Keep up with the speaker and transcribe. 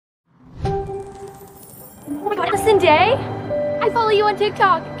Oh my god, Alison Day? I follow you on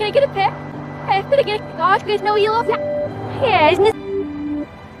TikTok. Can I get a pic? Hey, can I get a TikTok? You guys know you love that? Yeah, isn't this?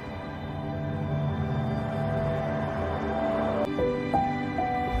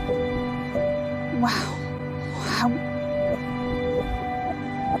 Wow. Wow.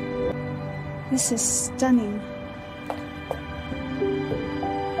 This is stunning.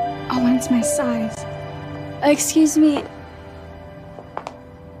 Oh, and it's my size. Excuse me.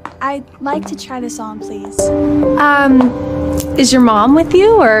 I'd like to try this on, please. Is your mom with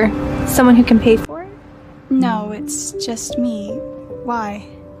you or someone who can pay for it? No, it's just me. Why?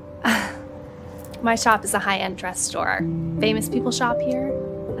 My shop is a high-end dress store. Famous people shop here,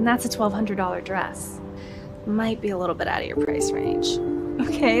 and that's a $1,200 dress. Might be a little bit out of your price range.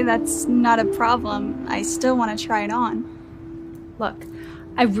 Okay, that's not a problem. I still want to try it on. Look,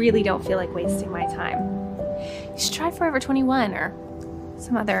 I really don't feel like wasting my time. You should try Forever 21 or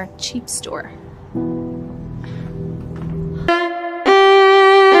some other cheap store.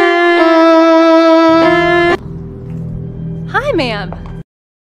 Hi, ma'am.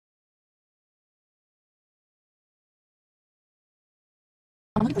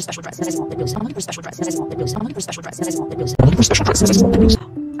 I'm looking for special dress. I'm looking for special dress. I'm looking for special dress.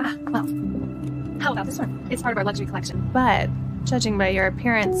 Well, how about this one? It's part of our luxury collection, but judging by your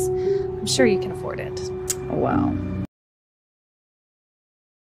appearance, I'm sure you can afford it. Wow.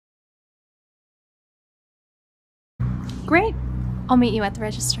 Great. I'll meet you at the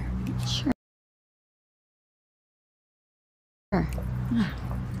register. Sure.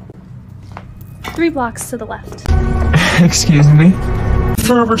 3 blocks to the left. Excuse me?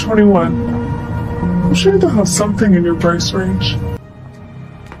 Forever 21. I'm sure they'll have something in your price range.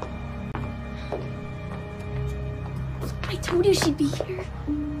 I told you she'd be here.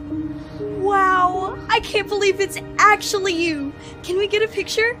 Wow! I can't believe it's actually you! Can we get a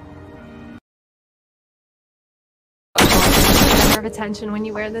picture? Center of attention when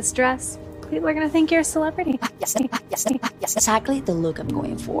you wear this dress. People are gonna think you're a celebrity. Yes, exactly the look I'm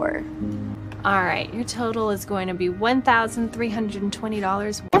going for. All right, your total is going to be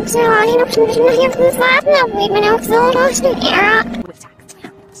 $1,320 with tax.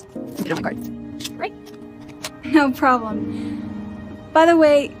 Get on my card. Right? No problem. By the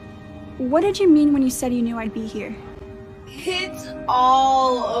way, what did you mean when you said you knew I'd be here? It's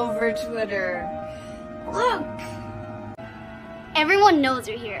all over Twitter. Look. Everyone knows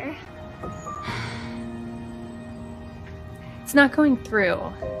you're here. It's not going through.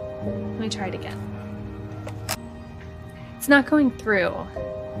 Let me try it again. It's not going through.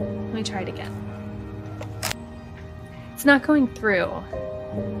 Let me try it again. It's not going through.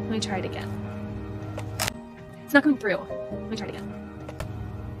 Let me try it again. It's not going through. Let me try it again.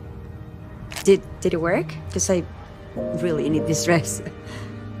 Did it work? Because I really need this dress.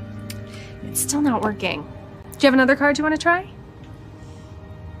 It's still not working. Do you have another card you want to try?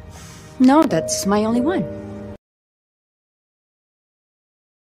 No, that's my only one.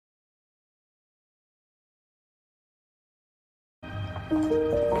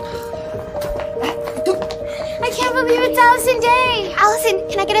 I can't believe it's Alison Day! Alison,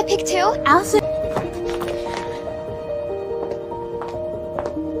 can I get a pic too? Alison!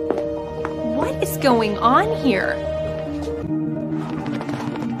 What is going on here?